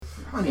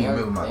I don't even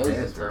remember my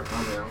password.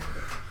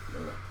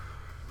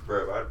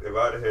 Bro, if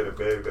I'd have had a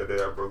bag that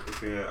day I broke the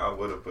pen, I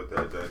would have put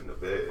that junk in the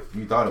bag.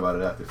 You thought about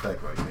it after the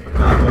fact, right, man?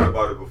 I thought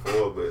about it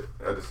before, but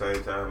at the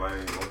same time, I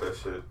ain't want that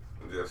shit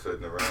just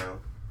sitting around.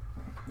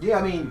 Yeah,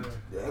 I mean,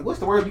 what's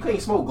the word? You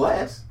can't smoke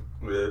glass.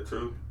 Yeah,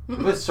 true. If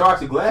it's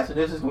shards of glass, and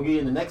that's just gonna get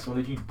in the next one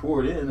that you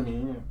pour it in. I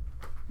mean, yeah,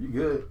 you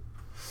good.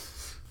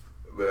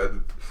 But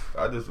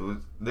I just was,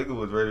 nigga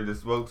was ready to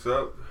smoke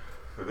something.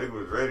 The nigga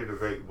was ready to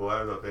vape, boy.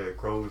 I was up there at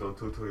Crows on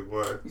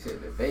 221. You said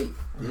the vape.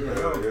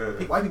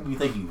 Yeah. Why people be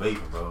thinking you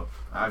vaping, bro?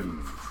 I mean,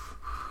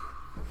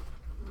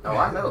 Oh,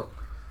 I know.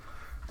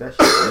 that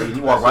shit.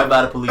 You walk right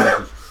by the police.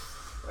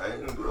 I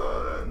ain't gonna do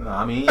all that. No,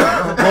 I mean,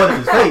 don't blow it in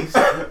his face.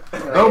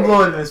 Don't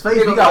blow it in his face.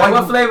 You got white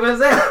What people, flavor is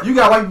that? you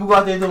got white people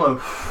out there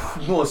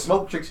doing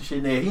smoke tricks and shit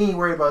in there. He ain't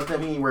worried about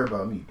them. He ain't worried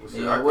about me.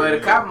 Yeah, well, the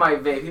cop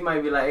might vape. He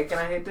might be like, hey, can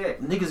I hit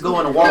that? Niggas go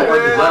in the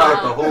Walmart and let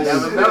out the whole.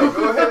 Never know.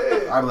 Go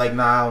ahead. I be like,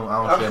 nah,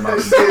 I don't share my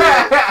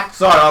piece.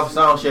 Sorry, officer,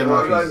 I don't share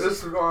my Like piece.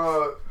 this is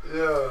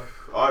yeah.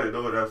 I already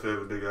know what I said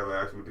if a nigga ever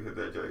asked me to hit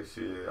that joint.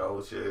 Shit, I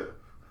will share.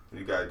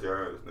 You got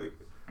germs, nigga.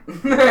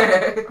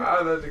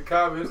 I let the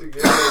cop hit the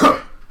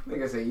game.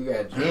 Nigga say you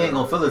got He ain't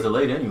gonna feel it till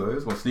later anyway.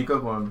 It's gonna sneak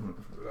up on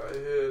him. Right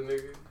here,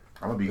 nigga.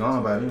 I'm gonna be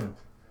gone by then.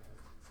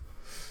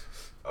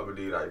 I'm gonna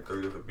need like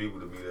 3 different people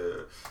to be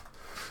there.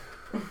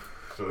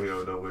 So he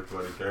don't know which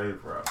one he came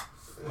from.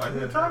 Like,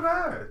 yeah, try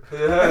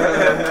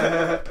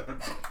that.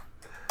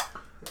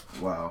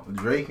 Wow.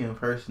 Drake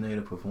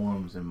impersonator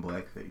performs in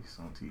blackface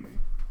on TV.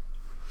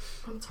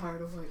 I'm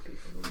tired of white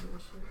people doing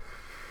that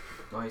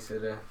shit. Why you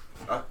said that?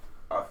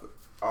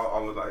 I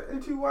was like,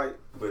 ain't you white?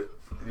 But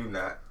you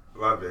not.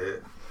 My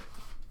bad.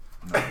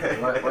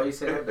 Why you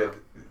say that though?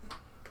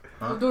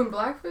 I'm doing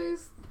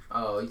blackface?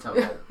 Oh, you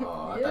talking about?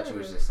 Oh, I thought you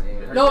was Yeah. just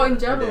saying. Her No, dad. in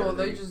general, dad,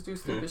 they nigga. just do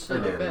stupid shit That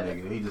like that.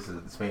 nigga, he just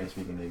a Spanish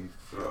speaking nigga.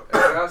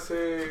 And I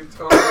seen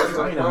Tom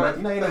You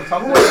know,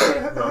 talking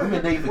about. We've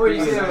been dating for Where 3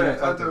 you years. see him at?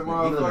 at the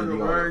motherfucking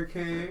Burger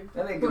King.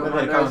 That nigga We had a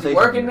was conversation.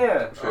 working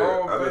there. Shit,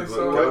 Oh, I've been think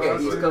so. working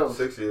Okay, East for Coast.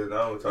 6 years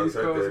now. I'm talking East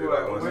to Coast daddy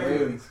like once a week.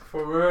 wings.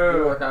 For You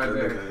real. work out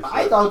there.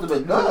 I thought it was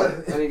good.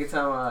 That nigga talking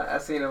about, I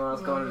seen him when I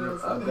was going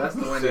to Augusta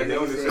one day. Shit, they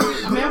only Nigga say-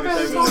 said, I mean, I'm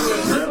pretty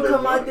sure "You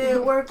come out there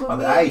and work with I me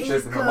mean, I ain't East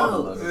tripping from my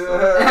Coast."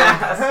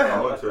 Yeah. I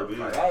want to be.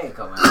 Like, I ain't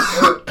coming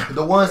out.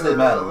 The ones that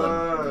matter.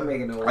 Like, You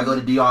making no I go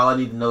to DR, all I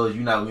need to know is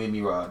you not with me,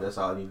 Rob. That's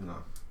all I need to know.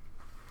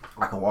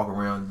 I can walk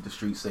around the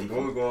street safely.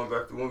 When we going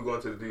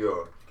to the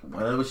DR?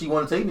 Whenever she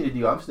want to take me to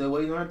DR, I'm still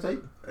waiting on her to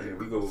take me. Hey,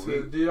 we go. See,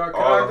 DR,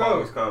 can all I the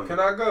homies go? coming. Can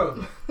I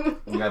go?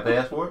 You got a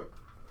passport?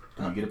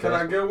 Can you get a Can I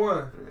passport? get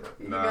one?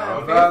 Nah,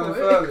 gotta I pay don't for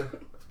Father, it.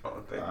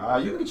 father.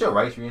 think. You can get your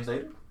rights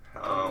reinstated. I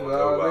don't know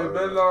No, about they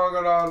been that. long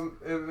and all.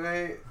 It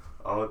ain't.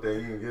 I don't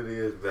think you can get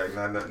his back.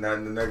 Not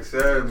in the next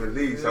 7 at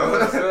least.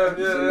 Yeah, 7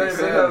 years. It ain't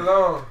been that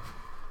long.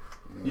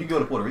 You can go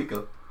to Puerto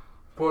Rico.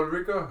 Puerto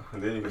Rico.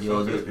 And then you can You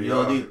don't show need, this you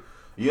don't DR. need,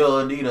 you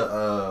don't need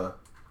a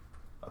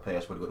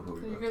passport to go to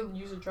Puerto You Rico. can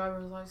use a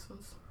driver's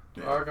license.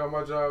 Yeah. I got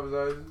my driver's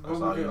license. That's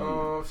But we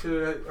all can,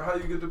 you shit, how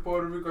you get to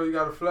Puerto Rico? You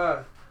gotta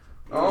fly.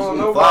 I You don't can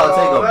know fly about and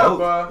take all a that, boat.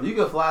 bro. You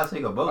can fly and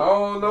take a I boat.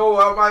 don't know.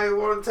 I might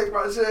want to take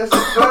my chance and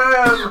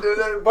fly and do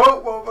that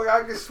boat, motherfucker.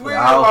 I can swim.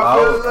 I don't- I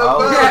feel a I little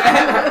don't-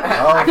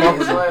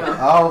 better.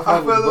 I don't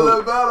fuck with I feel a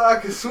little boat. better. I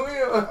can swim.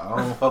 I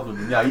don't fuck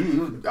with yeah,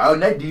 you on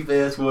that deep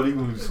ass water, you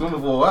been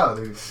swimming for a while,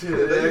 nigga.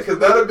 Shit, yeah, cause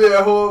that'd be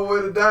a horrible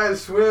way to die,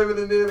 swimming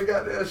and then they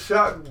got that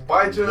shock,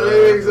 bite your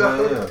legs Yeah,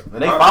 out. yeah.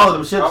 And they follow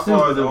them ships How too,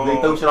 far because is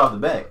they throw shit off the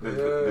back.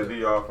 The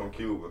DR from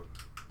Cuba.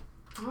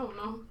 I don't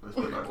know. That's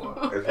pretty far.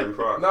 That's pretty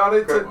far. Nah,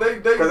 they Cause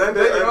ain't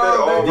they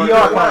all they-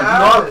 DR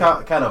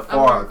kind of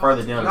far America.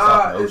 further down the Nah,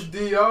 south of the it's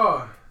ocean.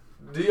 DR.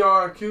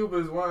 DR and Cuba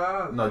is one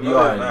island. No, No,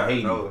 DR it's in not.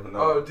 Haiti. No.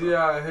 Oh,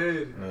 DR and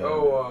Haiti. Yeah.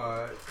 Oh,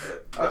 alright.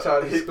 I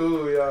tried to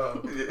school y'all.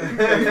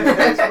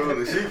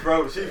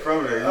 She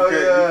from there. Oh,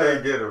 You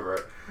can't get her, bro.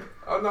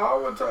 Oh no, I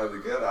wasn't trying to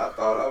get it. I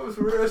thought I was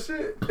real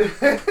shit.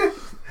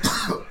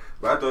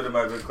 But I thought it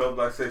might be a club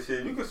like say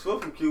shit. You can swim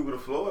from Cuba to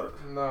Florida.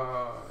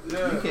 Nah,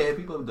 yeah. You can't,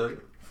 people up there.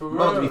 For You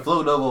supposed to be real.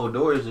 floating over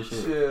doors and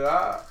shit. Shit,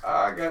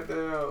 I got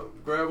to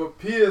grab a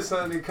pee or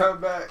something and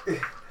come back.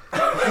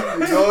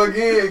 Go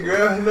again,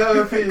 grab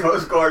another pee.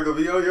 Coast Guard gonna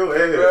be on your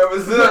head. Grab a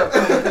zip.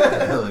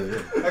 Hell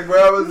yeah. I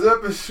grab a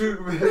zip and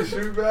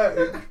shoot back.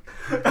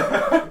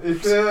 You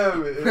feel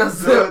me? No Do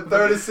zip. it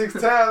 36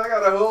 times. I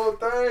got a whole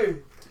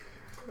thing.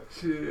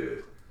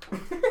 Shit.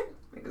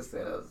 Nigga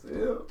said I was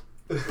ill.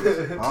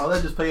 Oh,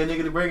 let's just pay a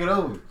nigga to bring it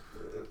over.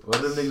 What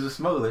them niggas are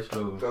smuggling shit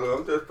over. So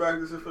I'm just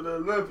practicing for the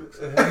Olympics.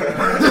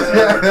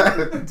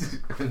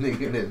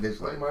 Nigga, that bitch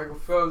like. Michael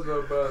Phelps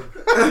up about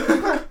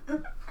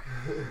it.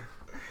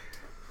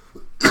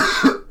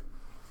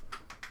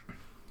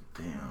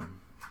 Damn.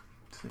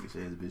 This nigga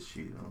said his bitch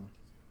cheated on him.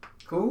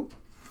 Who?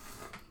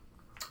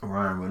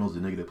 Ryan Reynolds,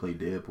 the nigga that played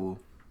Deadpool.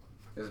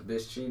 This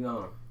bitch cheating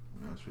on him.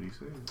 That's what he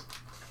said.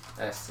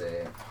 That's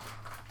sad.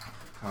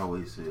 I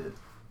always said.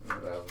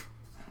 Whatever.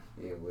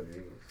 Yeah, what it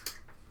is.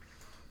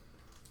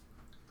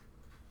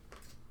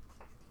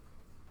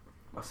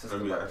 My sister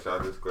Let me like ask y'all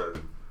this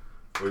question.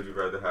 Would you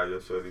rather have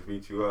your shorty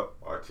beat you up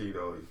or cheat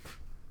on you?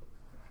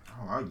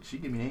 Oh, she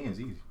give me hands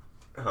easy.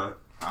 Huh?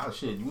 Oh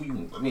shit,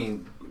 I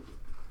mean,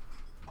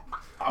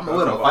 I'm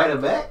gonna fight her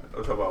back.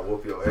 I'm talking about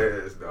whoop your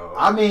ass, dog.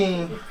 I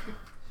mean,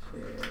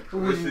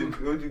 What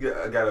you get?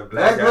 I got a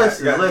black eye.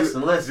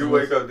 Listen. You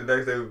wake up the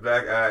next day with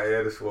black eye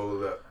and it's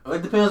swollen up.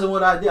 It depends on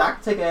what I did. I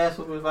can take an ass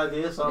whooping if I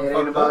did something. It ain't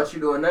fucked about up. you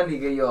doing nothing. He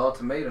gave you an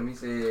ultimatum. He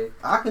said,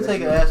 I can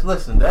take an ass.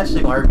 Listen, that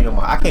shit gonna hurt me no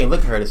more. I can't look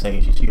at her the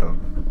same she cheat on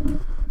me.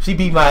 She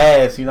beat my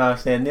ass, you know what I'm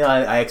saying? Then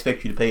I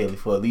expect you to pay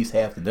for at least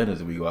half the dinners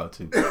that we go out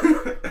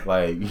to.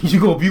 Like, you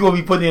gonna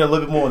be putting in a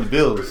little bit more on the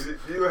bills.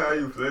 You how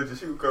you flinching.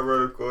 She gonna come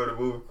around the corner,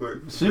 move quick.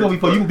 She gonna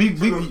be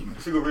She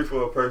gonna reach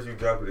for a purse, you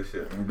jumping this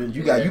shit.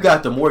 You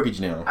got the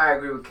mortgage now. I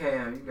agree with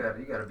Cam. You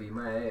gotta beat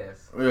my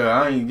ass.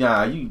 Yeah, you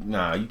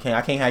can't.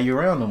 I can't have you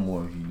around no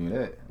more if you do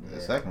that. Yeah.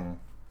 The second one.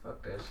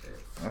 Fuck that shit.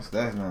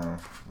 That's nah.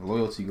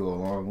 Loyalty go a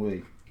long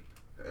way.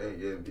 I ain't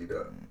getting beat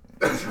up.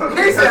 He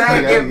said I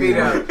ain't getting beat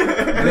up.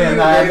 Man,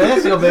 nah,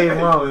 that's your baby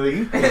mama.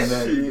 You can't.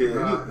 Shit.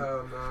 Hell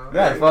no.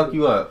 That'd fuck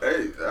you up.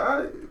 Hey,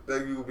 I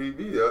think you will beat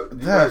me up.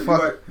 That'd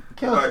fuck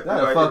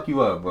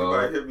you up, You bro.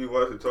 might hit me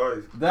once or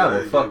twice. That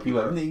would fuck you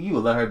up. Nigga, you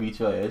would let her beat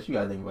your ass. You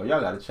gotta think about it.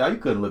 Y'all got a child. You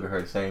couldn't look at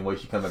her the same way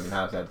she come back in the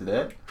house after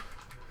that.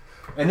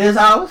 And this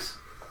house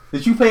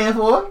that you paying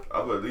for?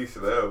 I'm at least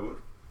level.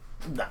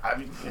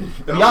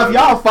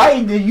 Y'all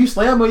fighting, then you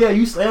slam her. Yeah,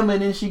 you slam her,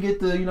 and then she get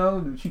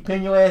the she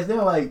pin your ass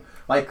down like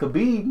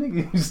Khabib,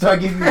 nigga. You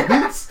start giving you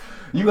beats.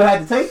 You gonna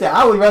have to take that.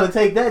 I would rather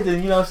take that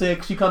than what I'm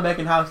saying. She come back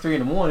in the house 3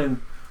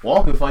 a.m.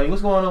 walking funny.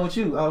 What's going on with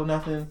you? Oh,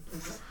 nothing.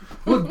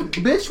 What,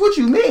 bitch? What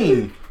you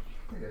mean?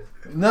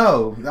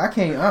 No, I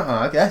can't.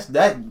 That's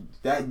that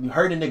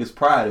hurting niggas'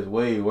 pride is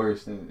way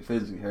worse than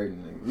physically hurting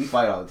niggas. We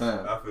fight all the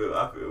time. I feel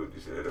what you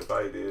said. The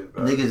fight is.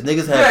 Niggas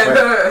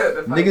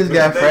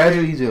got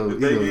fragile ego. The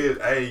thing is,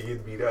 I ain't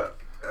getting beat up.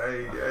 I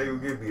ain't gonna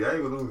get beat. I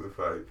ain't gonna lose the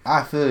fight.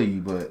 I feel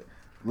you, but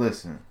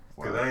listen.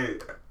 Cause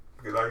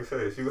like you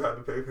said, she would have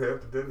to pay for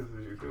half the dinners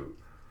as you do.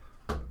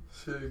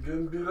 Shit,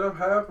 getting beat up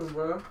happen,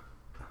 bro.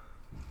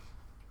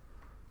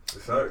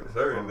 Certain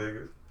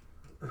niggas.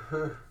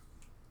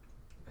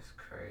 That's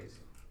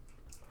crazy.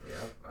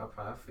 Yeah, I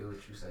probably feel what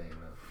you saying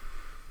though.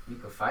 You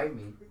can fight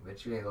me,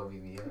 but you ain't gonna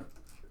beat me up.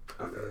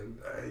 I feel you.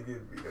 I ain't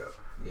getting beat up.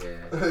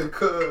 Yeah. Hey,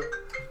 cuz.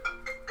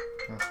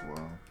 That's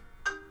wild.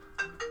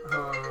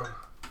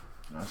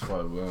 That's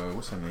why.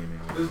 What's her name?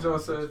 This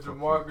joint said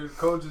Jamarcus.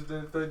 Coaches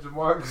didn't think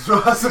Jamarcus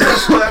Russell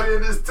was playing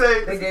in his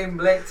tape. They gave him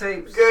black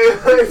tapes. Came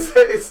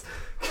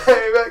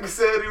back and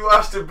said he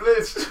watched the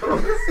Blitz.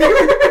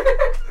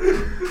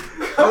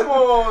 Come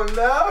on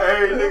now.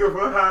 Hey, nigga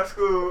from high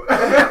school.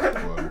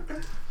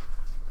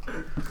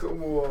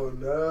 Come on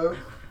now.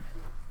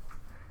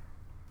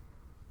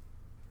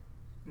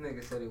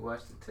 Nigga said he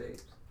watched the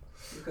tapes.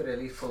 You could at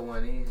least put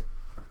one in.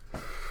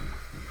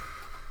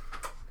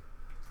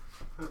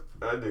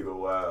 That nigga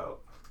wild.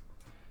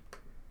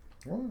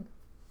 What?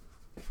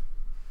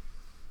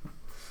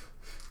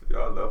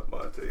 Y'all left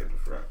Monte in the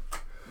front.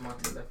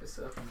 Monty left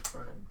himself in the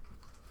front.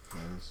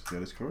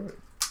 That is correct.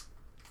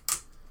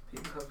 You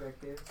can come back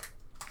here.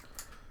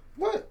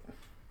 What?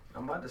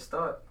 I'm about to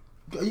start.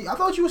 I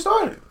thought you were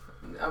started.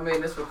 I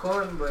mean, it's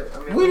recording, but I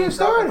mean, We didn't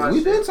start it.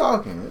 We've been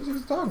talking. We're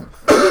just talking.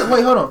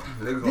 Wait, hold on.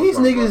 These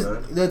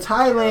niggas, the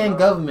Thailand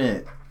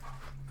government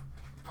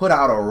put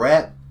out a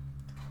rap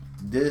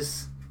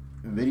diss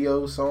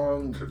video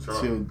song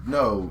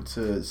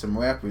to some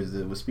rappers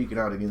that was speaking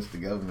out against the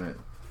government.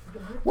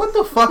 What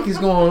the fuck is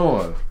going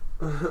on?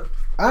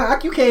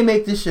 You can't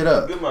make this shit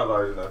up. Get my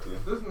lighter, nothing.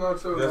 This is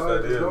not your Yes,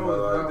 lighter. that is my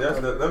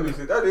lighter. No, Let me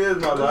see. That is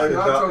my lighter.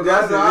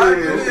 That's I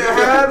didn't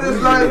have this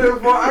lighter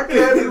before. I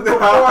can't even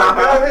before I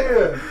got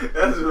here.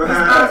 That's right.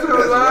 That's not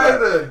your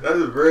lighter. That's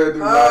a brand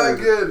new I lighter.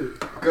 get it.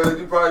 Because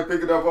you probably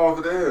picked it up off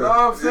of there. No,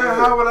 I'm saying,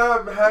 how would I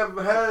have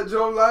had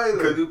your lighter?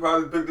 Because you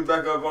probably picked it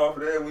back up off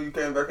of there when you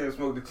came back in and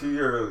smoked the tea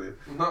earlier.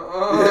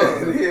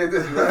 Yeah,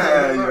 this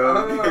man,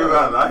 yo. Give me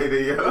my lighter,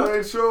 yo. That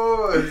ain't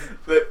yours.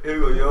 Here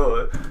go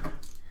yours.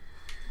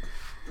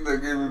 Look,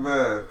 give me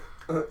mine.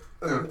 Them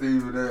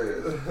thieving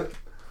ass.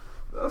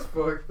 That's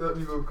fucked up.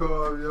 You gonna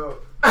call me up?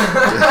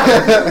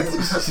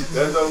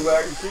 That's how I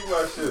can keep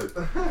my shit.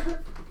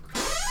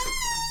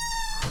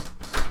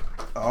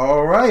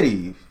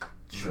 Alrighty.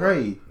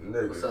 Trey,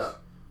 Niggas. What's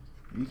up?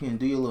 you can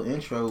do your little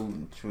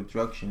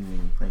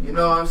introduction thing. You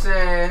know what I'm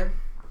saying?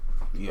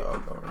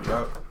 Yo.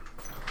 Go.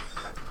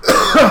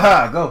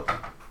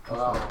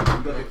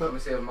 Let me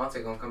see if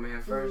Monte gonna come in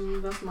here first.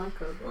 That's my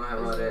cup. We don't have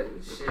all that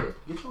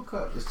shit. Get your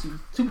cup. It's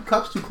two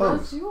cups too close.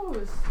 That's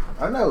yours.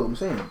 I know. I'm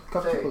saying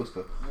cups too Hey. close.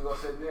 Cup. You gonna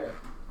sit in there.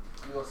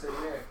 You gonna sit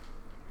in there.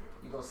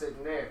 You gonna sit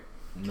in there.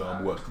 No,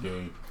 I'm watching the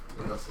game.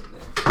 You gonna sit in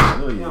there.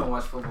 Oh, You yeah. don't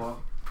watch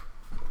football.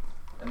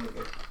 That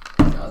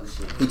nigga. Other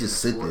shit. He just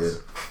sit there.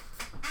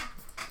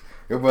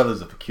 Your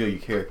brother's a peculiar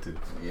character.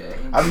 Yeah.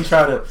 I be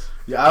trying to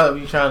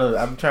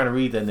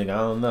read that nigga. I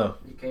don't know.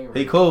 You can't read.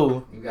 He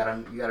cool. You gotta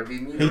be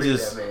me to He read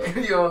just- that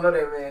man. You don't know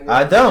that man.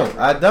 I don't. You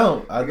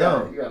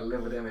gotta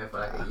live with that man for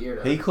like a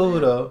year. He cool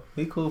though.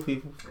 He cool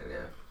people.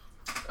 Yeah.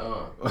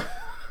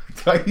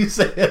 Why you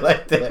say it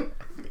like that?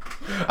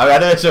 I mean, I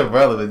know it's your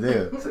brother, but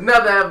damn. It's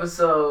another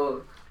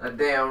episode of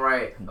Damn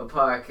Right, a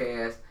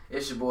podcast.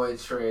 It's your boy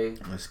Trey.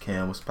 It's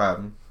Cam. What's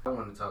poppin'? I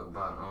want to talk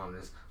about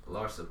this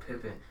Larsa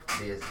Pippen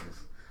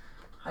business.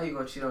 How you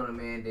gonna cheat on a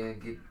man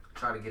then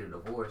try to get a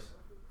divorce?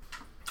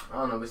 I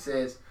don't know. It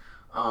says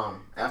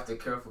after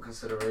careful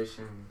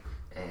consideration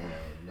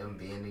and them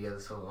being together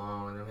so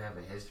long, them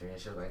having history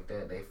and shit like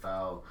that, they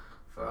filed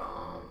for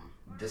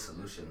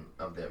dissolution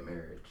of their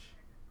marriage.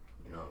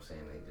 You know what I'm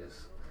saying? They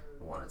just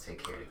want to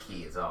take care of the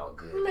kids, all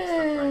good and stuff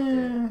like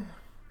that.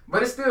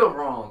 But it's still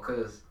wrong,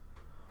 cause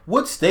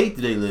what state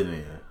do they live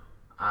in?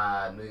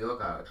 New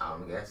York.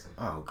 I'm guessing.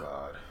 Oh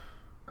God.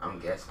 I'm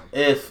guessing.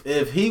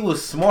 If he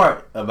was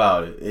smart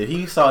about it, if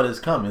he saw this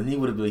coming, he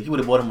would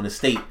have bought him an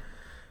estate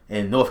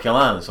in North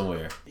Carolina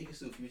somewhere. He can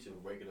sue Future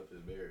for breaking up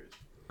his marriage.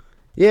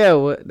 Yeah,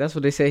 well, that's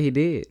what they say he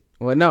did.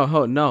 Well,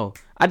 no.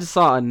 I just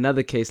saw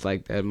another case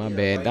like that. My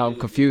bad. I'm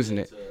confusing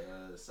it.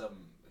 Because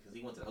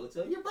he went to the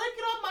hotel. You're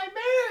breaking up my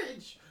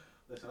marriage.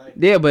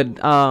 Yeah, but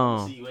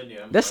see you in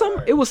there. that's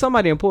sorry. It was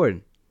somebody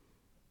important.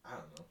 I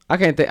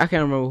don't know. I can't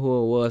remember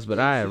who it was, but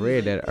I had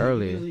read that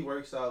earlier. It usually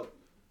works out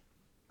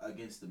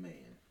against the man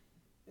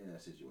in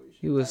that situation.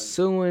 He was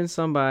suing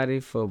somebody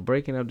for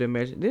breaking up their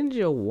marriage. Didn't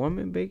your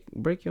woman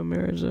break your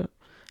marriage up?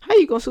 How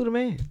you gonna sue the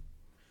man?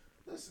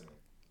 Listen.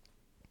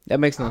 That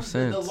makes no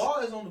sense. The law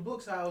is on the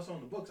books how it's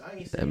on the books. I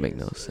ain't saying That make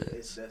no sense.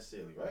 It's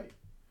necessarily right.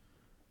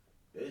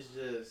 It's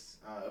just,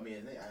 I don't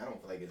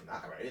feel like it's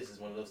not right. It's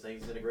just one of those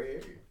things in a gray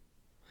area.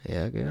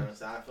 Yeah, I guess. You know what I'm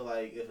saying? I feel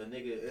like if a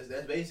nigga,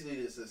 that's basically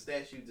it's a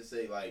statute to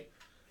say like,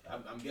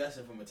 I'm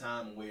guessing from a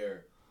time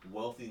where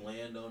wealthy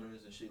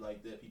landowners and shit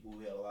like that, people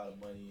who had a lot of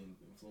money and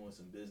influence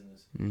in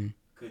business,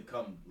 could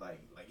come like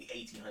the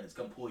 1800s,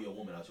 come pull your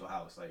woman out your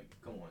house. Like,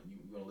 come on,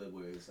 you're gonna live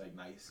where it's like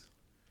nice.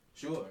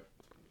 Sure.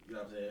 You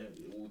know what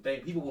I'm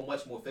saying? People were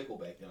much more fickle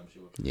back then, I'm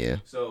sure. Yeah.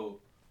 So,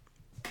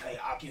 hey,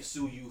 I can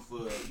sue you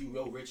for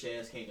your rich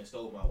ass came and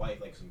stole my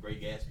wife like some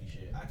Great Gatsby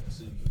shit. I can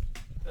sue you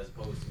as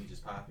opposed to me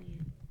just popping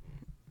you.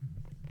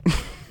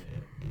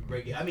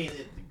 At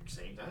the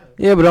same time.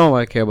 Yeah, but I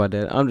don't care about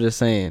that. I'm just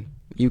saying,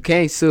 you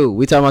can't sue.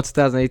 We talking about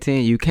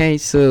 2018. You can't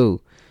sue.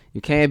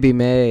 You can't be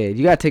mad.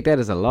 You gotta take that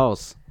as a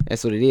loss.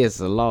 That's what it is. It's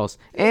a loss.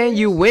 And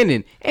you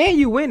winning.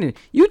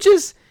 You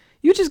just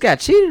got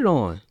cheated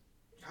on.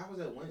 How was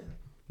that winning?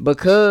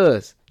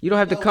 Because you don't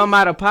have to come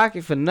out of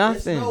pocket for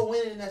nothing. There's no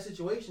winning in that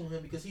situation with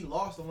him because he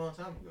lost a long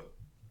time ago.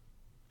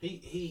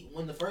 He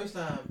when the first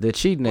time the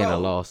cheating ain't a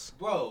loss.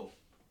 Bro,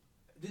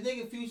 the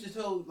nigga Future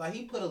told, like,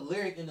 he put a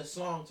lyric in the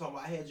song talking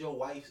about I had your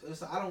wife.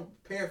 I don't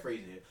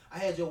paraphrase it. I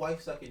had your wife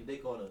sucking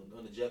dick on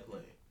a jet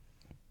plane.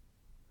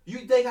 You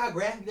think how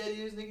graphic that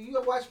is, nigga? You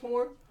ever watch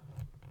porn?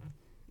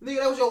 Nigga,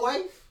 that was your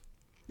wife?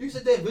 You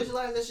sit there and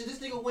visualize that shit. This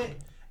nigga went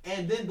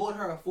and then bought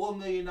her a $4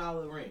 million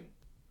ring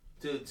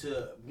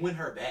to win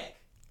her back.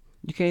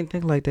 You can't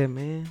think like that,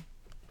 man.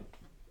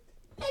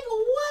 Nigga,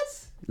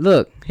 what?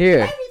 Look here.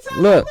 Every time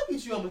Look. I look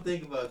at you, I'm gonna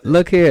think about that.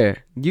 Look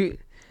here.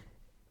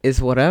 It's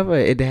whatever.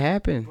 It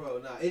happened. Bro,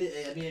 nah,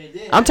 it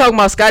did. I'm talking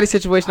about Scotty's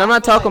situation. I'm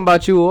not talking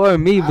about you or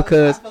me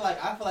because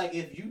I feel like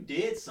if you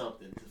did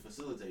something to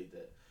facilitate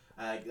that,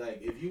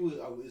 like if you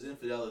was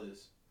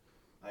infidelities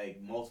like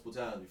multiple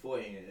times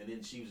beforehand, and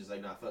then she was just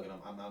like, nah, fuck it,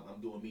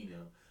 I'm doing me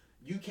now.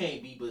 You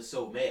can't be but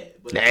so mad.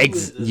 But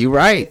you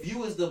right. If you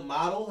was the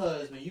model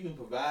husband, you've been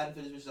providing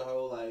for this bitch the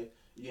whole life.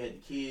 You had the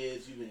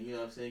kids. You've been, you know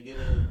what I'm saying,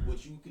 giving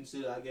what you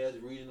consider, I guess,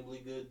 reasonably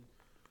good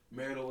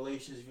marital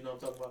relations. If you know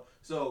what I'm talking about.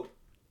 So,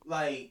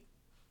 like,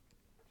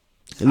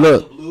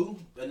 look, blue,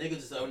 a nigga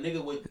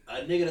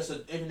that's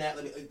an internet,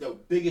 like, the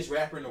biggest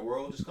rapper in the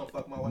world, just come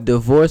fuck my wife.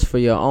 Divorce for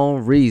your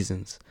own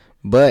reasons,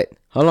 but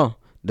hold on.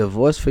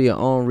 Divorce for your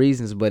own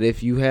reasons, but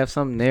if you have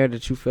something there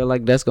that you feel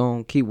like that's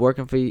gonna keep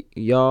working for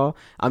y'all,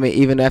 I mean,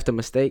 even after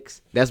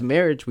mistakes, that's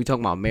marriage. We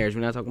talking about marriage.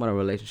 We're not talking about a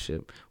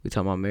relationship. We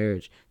talking about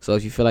marriage. So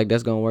if you feel like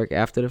that's gonna work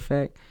after the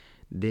fact,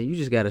 then you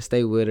just gotta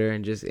stay with her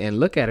and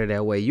look at her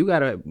that way. You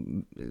gotta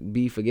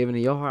be forgiving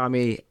in your heart. I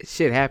mean,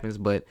 shit happens,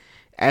 but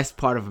as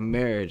part of a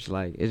marriage,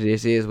 like it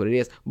just is what it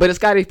is. But it's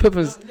Scottie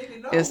Pippen's.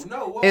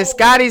 It's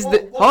Scotty's.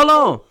 Hold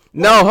on.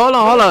 No, hold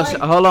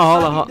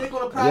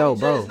on. Yo,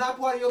 bro. It's not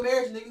part of your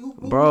marriage, nigga.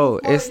 Bro,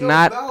 it's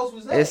not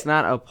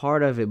a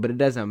part of it, but it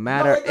doesn't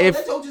matter if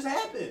that don't just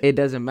happen. It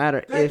doesn't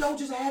matter that if don't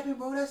just happen,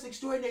 bro. That's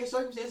extraordinary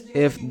circumstances.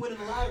 If you win in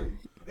the lottery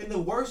in the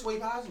worst way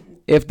possible.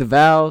 If the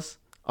vows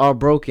are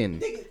broken,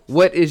 nigga,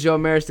 what is your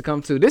marriage to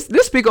come to? This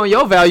speak on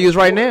your values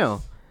right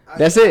now.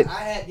 That's it.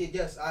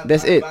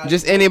 That's it.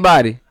 Just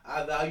anybody.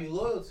 I value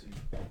loyalty.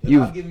 If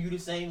I'm giving you the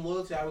same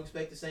loyalty, I would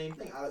expect the same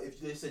thing.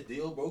 If it's a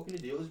deal broken,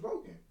 the deal is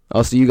broken.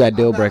 Oh, so you got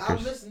deal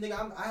breakers. Listen,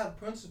 nigga, I have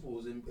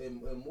principles and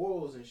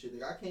morals and shit.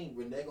 Nigga, I can't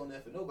renege on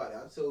that for nobody.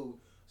 I told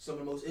some of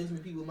the most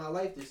intimate people in my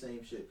life the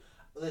same shit.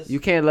 Listen,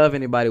 you can't love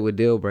anybody with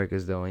deal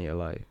breakers, though, in your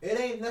life. It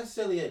ain't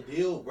necessarily a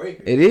deal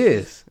breaker. It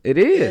is.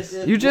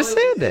 You just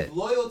said that. If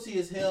loyalty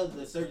is held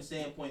at a certain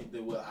standpoint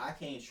that, well, I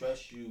can't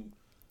trust you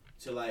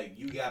to, like,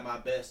 you got my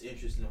best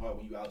interest in heart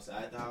when you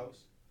outside the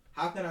house.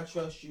 How can I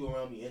trust you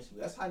around me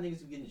instantly? That's how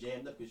niggas be getting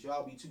jammed up because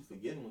y'all be too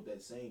forgiving with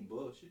that same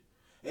bullshit.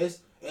 And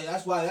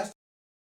that's why